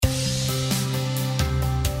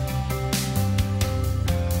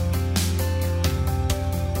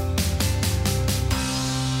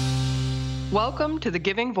Welcome to the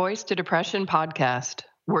Giving Voice to Depression podcast.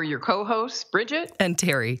 We're your co-hosts, Bridget and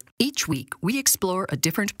Terry. Each week, we explore a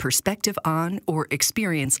different perspective on or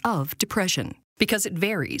experience of depression because it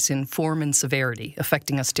varies in form and severity,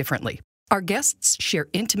 affecting us differently. Our guests share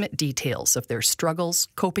intimate details of their struggles,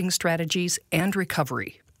 coping strategies, and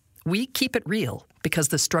recovery. We keep it real because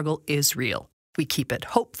the struggle is real. We keep it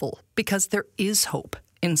hopeful because there is hope,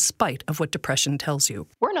 in spite of what depression tells you.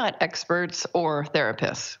 We're not experts or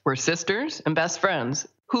therapists. We're sisters and best friends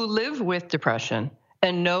who live with depression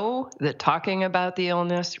and know that talking about the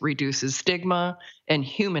illness reduces stigma and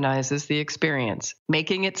humanizes the experience,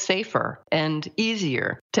 making it safer and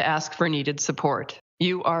easier to ask for needed support.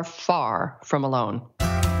 You are far from alone.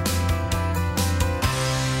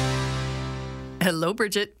 Hello,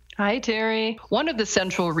 Bridget. Hi, Terry. One of the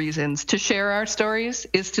central reasons to share our stories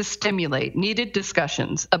is to stimulate needed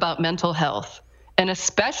discussions about mental health, and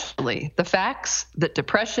especially the facts that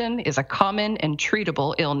depression is a common and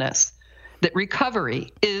treatable illness, that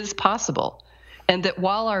recovery is possible, and that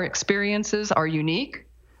while our experiences are unique,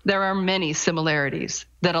 there are many similarities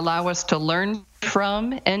that allow us to learn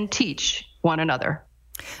from and teach one another.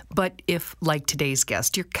 But if, like today's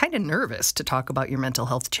guest, you're kind of nervous to talk about your mental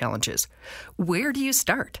health challenges, where do you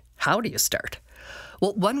start? How do you start?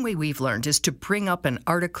 Well, one way we've learned is to bring up an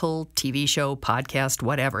article, TV show, podcast,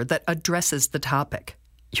 whatever, that addresses the topic.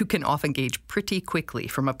 You can often gauge pretty quickly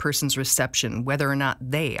from a person's reception whether or not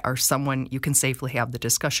they are someone you can safely have the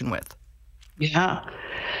discussion with. Yeah.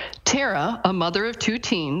 Tara, a mother of 2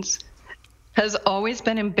 teens, has always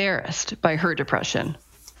been embarrassed by her depression.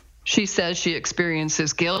 She says she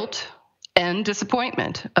experiences guilt and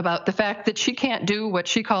disappointment about the fact that she can't do what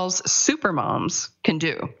she calls supermoms can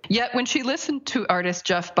do. Yet when she listened to artist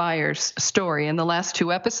Jeff Byers' story in the last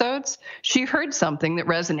 2 episodes, she heard something that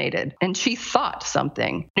resonated, and she thought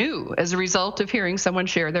something new as a result of hearing someone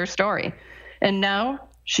share their story. And now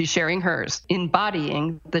she's sharing hers,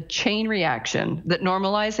 embodying the chain reaction that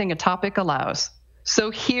normalizing a topic allows.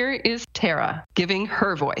 So here is Tara giving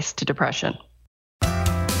her voice to depression.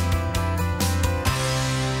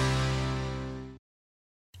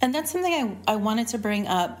 And that's something I wanted to bring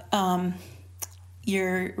up.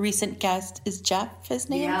 Your recent guest is Jeff, his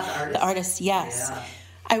name? Yeah, the artist, yes. Yeah.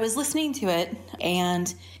 I was listening to it,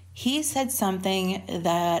 and he said something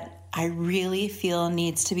that I really feel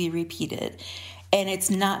needs to be repeated. And it's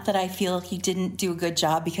not that I feel he didn't do a good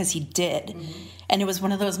job, because he did. Mm-hmm. And it was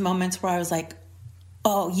one of those moments where I was like,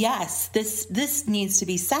 oh, yes, this needs to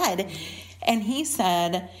be said. Mm-hmm. And he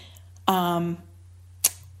said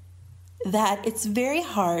that it's very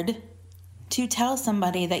hard to tell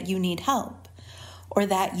somebody that you need help or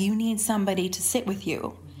that you need somebody to sit with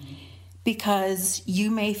you, because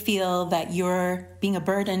you may feel that you're being a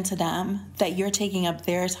burden to them, that you're taking up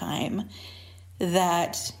their time,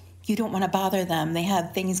 that you don't want to bother them. They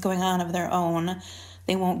have things going on of their own.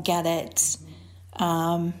 They won't get it.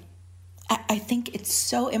 I think it's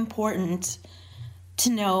so important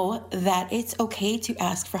to know that it's okay to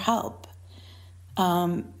ask for help.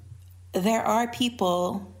 There are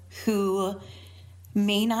people who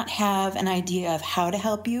may not have an idea of how to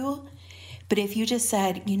help you, but if you just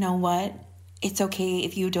said, you know what, it's okay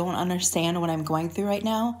if you don't understand what I'm going through right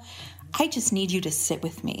now, I just need you to sit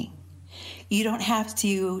with me. You don't have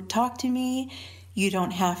to talk to me. You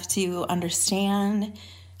don't have to understand.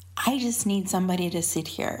 I just need somebody to sit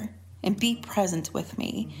here and be present with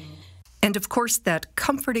me. And of course, that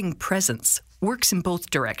comforting presence works in both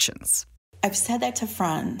directions. I've said that to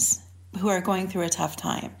friends who are going through a tough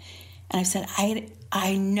time. And I've said,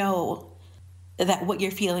 I know that what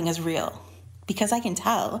you're feeling is real, because I can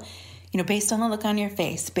tell, based on the look on your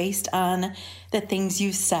face, based on the things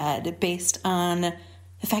you said, based on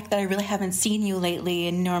the fact that I really haven't seen you lately.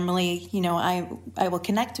 And normally, I will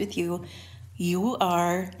connect with you. You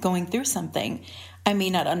are going through something. I may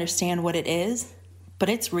not understand what it is, but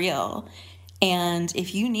it's real. And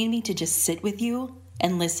if you need me to just sit with you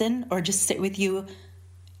and listen, or just sit with you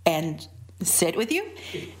and sit with you,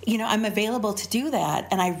 I'm available to do that.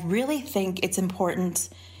 And I really think it's important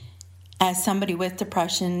as somebody with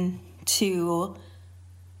depression to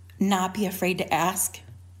not be afraid to ask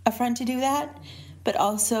a friend to do that, but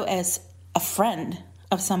also as a friend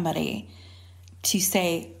of somebody to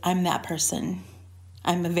say, I'm that person.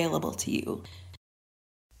 I'm available to you.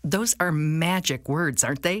 Those are magic words,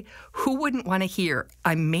 aren't they? Who wouldn't want to hear,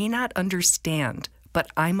 I may not understand, but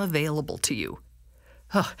I'm available to you?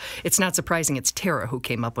 Oh, it's not surprising it's Tara who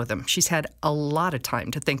came up with them. She's had a lot of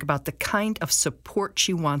time to think about the kind of support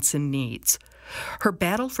she wants and needs. Her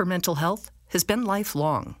battle for mental health has been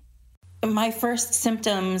lifelong. My first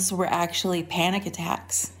symptoms were actually panic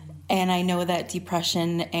attacks. And I know that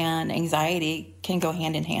depression and anxiety can go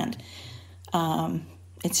hand in hand.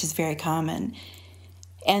 It's just very common.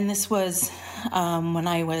 And this was when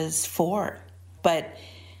I was 4, but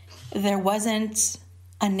there wasn't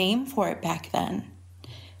a name for it back then.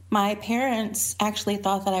 My parents actually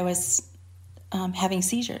thought that I was having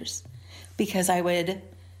seizures because I would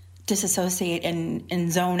disassociate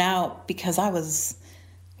and zone out because I was,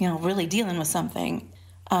 really dealing with something.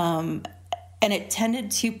 And it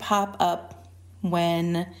tended to pop up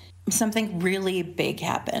when something really big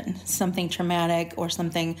happened, something traumatic or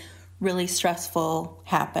something really stressful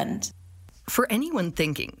happened. For anyone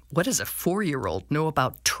thinking, what does a 4-year-old know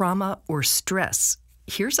about trauma or stress?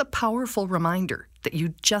 Here's a powerful reminder that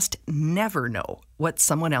you just never know what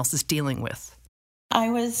someone else is dealing with.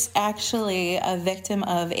 I was actually a victim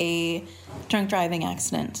of a drunk driving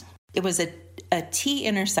accident. It was a T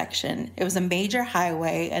intersection. It was a major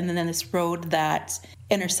highway, and then this road that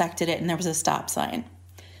intersected it, and there was a stop sign.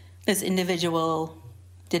 This individual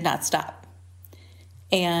did not stop.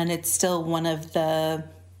 And it's still one of the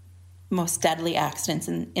most deadly accidents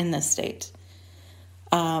in this state.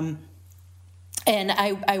 And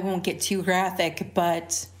I won't get too graphic,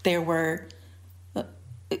 but there were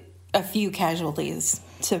a few casualties,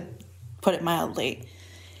 to put it mildly.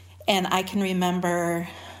 And I can remember,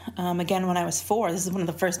 again, when I was 4, this is one of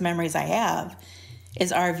the first memories I have,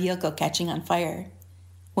 is our vehicle catching on fire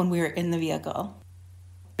when we were in the vehicle.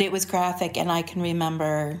 It was graphic, and I can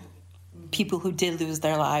remember people who did lose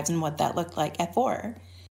their lives and what that looked like at 4.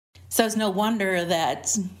 So it's no wonder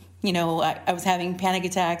that, I was having panic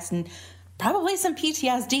attacks and probably some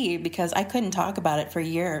PTSD because I couldn't talk about it for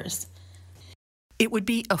years. It would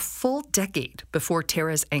be a full decade before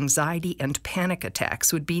Tara's anxiety and panic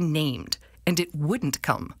attacks would be named, and it wouldn't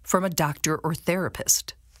come from a doctor or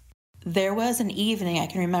therapist. There was an evening, I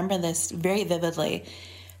can remember this very vividly,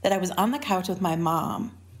 that I was on the couch with my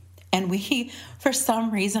mom, and we, for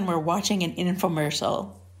some reason, were watching an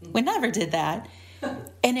infomercial. We never did that.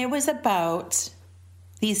 And it was about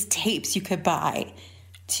these tapes you could buy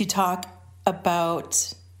to talk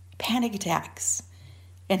about panic attacks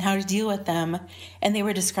and how to deal with them. And they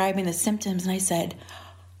were describing the symptoms. And I said,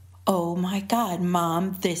 oh my God,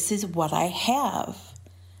 Mom, this is what I have.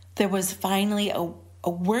 There was finally a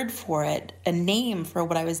word for it, a name for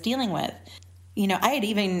what I was dealing with. I had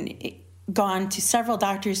even gone to several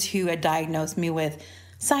doctors who had diagnosed me with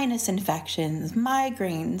sinus infections,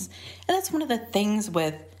 migraines. And that's one of the things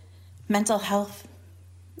with mental health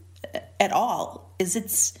at all, is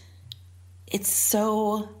it's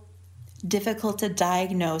so difficult to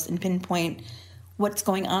diagnose and pinpoint what's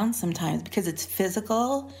going on sometimes because it's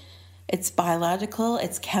physical, it's biological,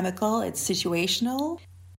 it's chemical, it's situational.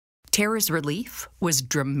 Tara's relief was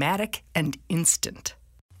dramatic and instant.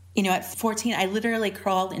 At 14, I literally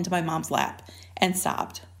crawled into my mom's lap and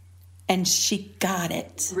sobbed. And she got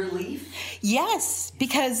it. Relief? Yes,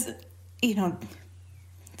 because,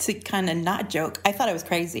 to kind of not joke, I thought I was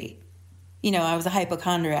crazy. I was a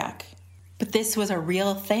hypochondriac. But this was a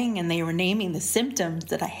real thing, and they were naming the symptoms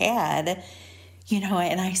that I had,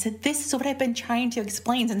 and I said, this is what I've been trying to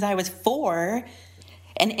explain since I was 4.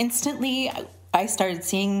 And instantly, I started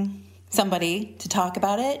seeing somebody to talk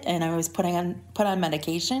about it, and I was put on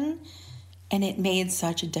medication, and it made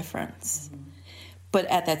such a difference. Mm-hmm. But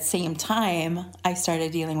at that same time, I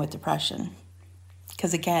started dealing with depression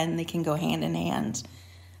because, again, they can go hand in hand.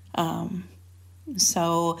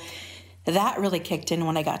 So that really kicked in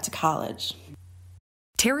when I got to college.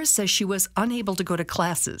 Tara says she was unable to go to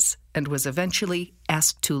classes and was eventually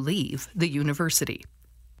asked to leave the university.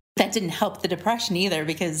 That didn't help the depression either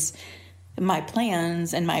because my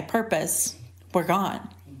plans and my purpose were gone.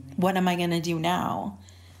 What am I going to do now?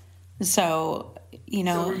 So,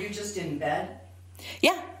 So were you just in bed?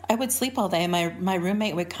 Yeah, I would sleep all day. My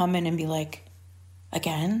roommate would come in and be like,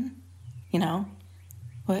 again?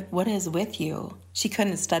 What is with you? She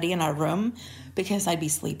couldn't study in our room because I'd be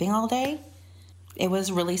sleeping all day. It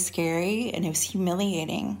was really scary and it was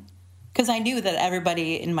humiliating because I knew that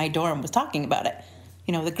everybody in my dorm was talking about it.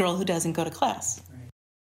 The girl who doesn't go to class.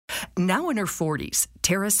 Now in her 40s,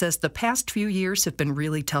 Tara says the past few years have been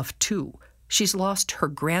really tough too. She's lost her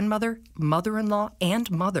grandmother, mother-in-law,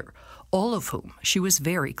 and mother, all of whom she was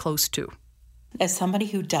very close to. As somebody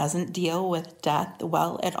who doesn't deal with death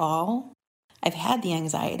well at all, I've had the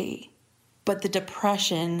anxiety, but the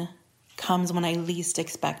depression comes when I least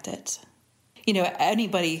expect it.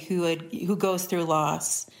 Anybody who goes through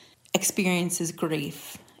loss experiences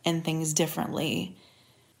grief and things differently,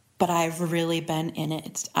 but I've really been in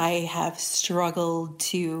it. I have struggled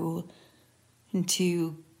to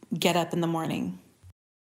get up in the morning.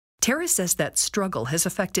 Tara says that struggle has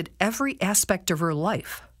affected every aspect of her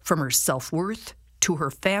life, from her self-worth to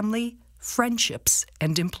her family, friendships,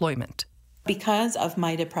 and employment. Because of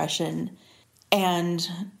my depression and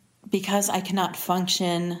because I cannot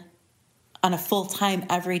function on a full-time,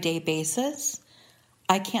 everyday basis,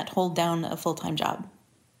 I can't hold down a full-time job.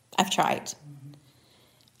 I've tried.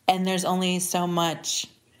 And there's only so much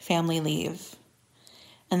family leave.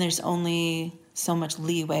 And there's only so much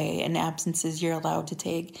leeway and absences you're allowed to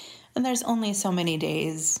take. And there's only so many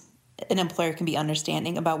days an employer can be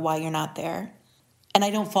understanding about why you're not there. And I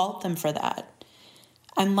don't fault them for that.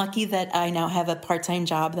 I'm lucky that I now have a part-time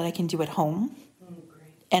job that I can do at home.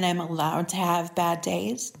 And I'm allowed to have bad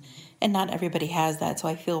days. And not everybody has that, so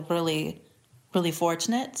I feel really, really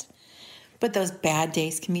fortunate. But those bad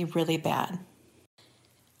days can be really bad.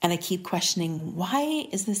 And I keep questioning, why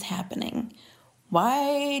is this happening?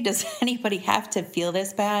 Why does anybody have to feel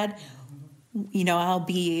this bad? You know, I'll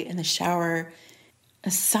be in the shower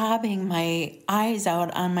sobbing my eyes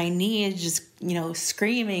out on my knees, just,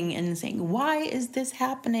 screaming and saying, why is this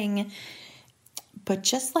happening? But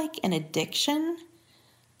just like an addiction,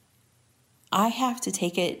 I have to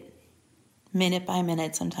take it minute by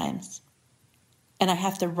minute sometimes. And I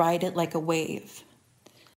have to ride it like a wave.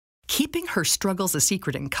 Keeping her struggles a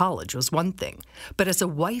secret in college was one thing, but as a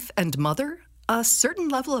wife and mother, a certain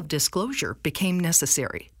level of disclosure became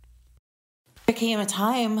necessary. There came a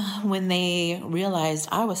time when they realized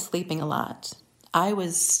I was sleeping a lot. I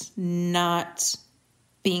was not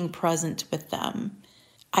being present with them.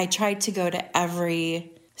 I tried to go to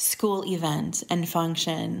every school event and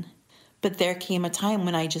function, but there came a time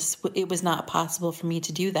when it was not possible for me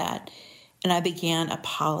to do that. And I began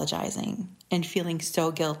apologizing and feeling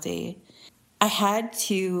so guilty. I had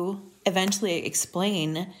to eventually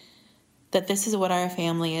explain that this is what our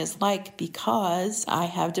family is like because I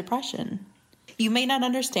have depression. You may not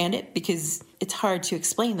understand it because it's hard to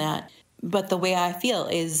explain that, but the way I feel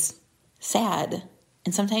is sad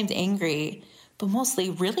and sometimes angry, but mostly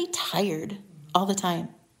really tired all the time.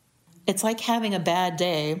 It's like having a bad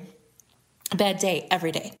day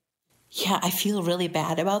every day. Yeah, I feel really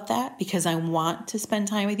bad about that because I want to spend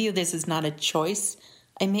time with you. This is not a choice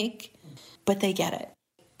I make, but they get it.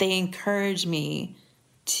 They encourage me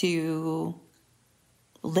to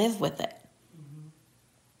live with it,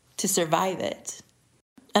 to survive it.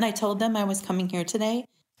 And I told them I was coming here today,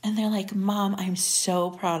 and they're like, Mom, I'm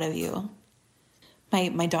so proud of you.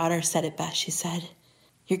 My daughter said it best. She said,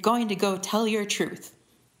 you're going to go tell your truth.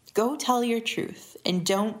 Go tell your truth, and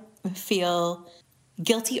don't feel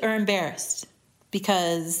guilty or embarrassed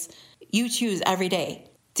because you choose every day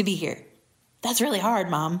to be here. That's really hard,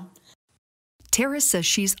 Mom. Tara says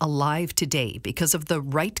she's alive today because of the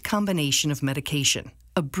right combination of medication,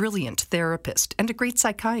 a brilliant therapist, and a great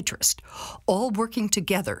psychiatrist, all working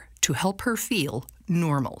together to help her feel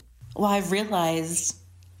normal. Well, I've realized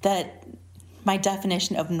that my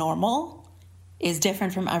definition of normal is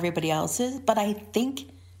different from everybody else's, but I think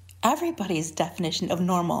everybody's definition of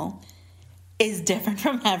normal is different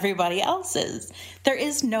from everybody else's. There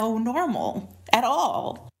is no normal at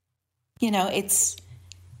all.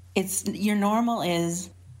 It's your normal is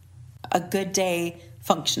a good day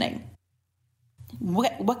functioning.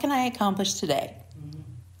 What can I accomplish today?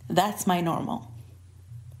 That's my normal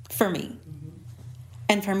for me.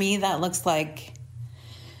 And for me, that looks like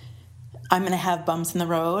I'm going to have bumps in the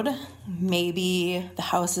road. Maybe the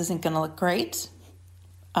house isn't going to look great.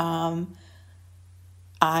 I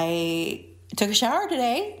took a shower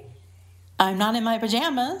today. I'm not in my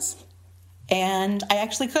pajamas. And I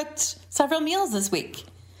actually cooked several meals this week.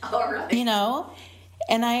 All right.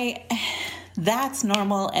 And that's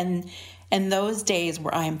normal. And those days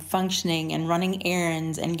where I'm functioning and running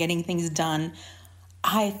errands and getting things done,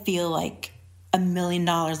 I feel like $1 million,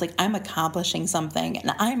 like I'm accomplishing something,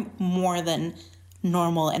 and I'm more than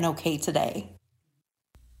normal and okay today.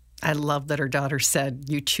 I love that her daughter said,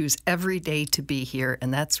 you choose every day to be here,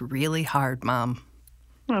 and that's really hard, Mom.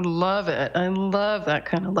 I love it. I love that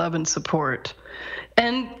kind of love and support.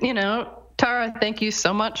 And, Tara, thank you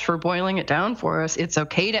so much for boiling it down for us. It's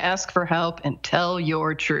okay to ask for help and tell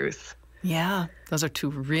your truth. Yeah, those are two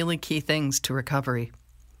really key things to recovery.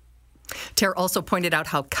 Tara also pointed out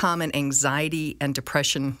how common anxiety and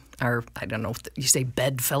depression are, I don't know if you say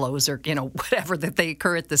bedfellows or, whatever, that they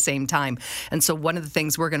occur at the same time. And so one of the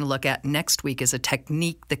things we're going to look at next week is a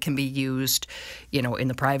technique that can be used, in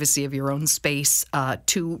the privacy of your own space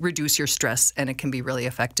to reduce your stress, and it can be really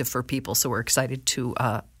effective for people. So we're excited to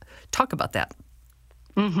talk about that.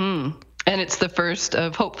 Mm-hmm. And it's the first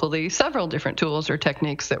of hopefully several different tools or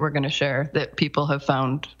techniques that we're going to share that people have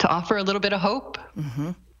found to offer a little bit of hope.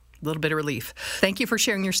 Mm-hmm. little bit of relief. Thank you for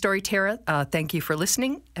sharing your story, Tara. Thank you for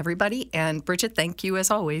listening, everybody. And Bridget, thank you,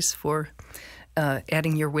 as always, for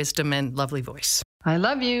adding your wisdom and lovely voice. I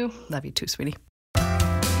love you. Love you too, sweetie.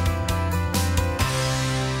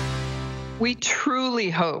 We truly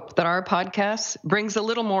hope that our podcast brings a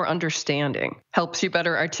little more understanding, helps you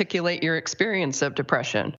better articulate your experience of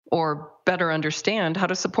depression, or better understand how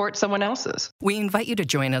to support someone else's. We invite you to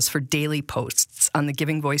join us for daily posts on the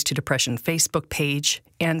Giving Voice to Depression Facebook page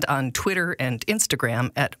and on Twitter and Instagram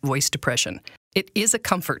at Voice Depression. It is a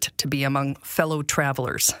comfort to be among fellow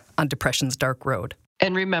travelers on depression's dark road.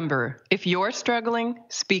 And remember, if you're struggling,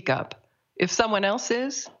 speak up. If someone else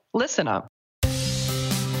is, listen up.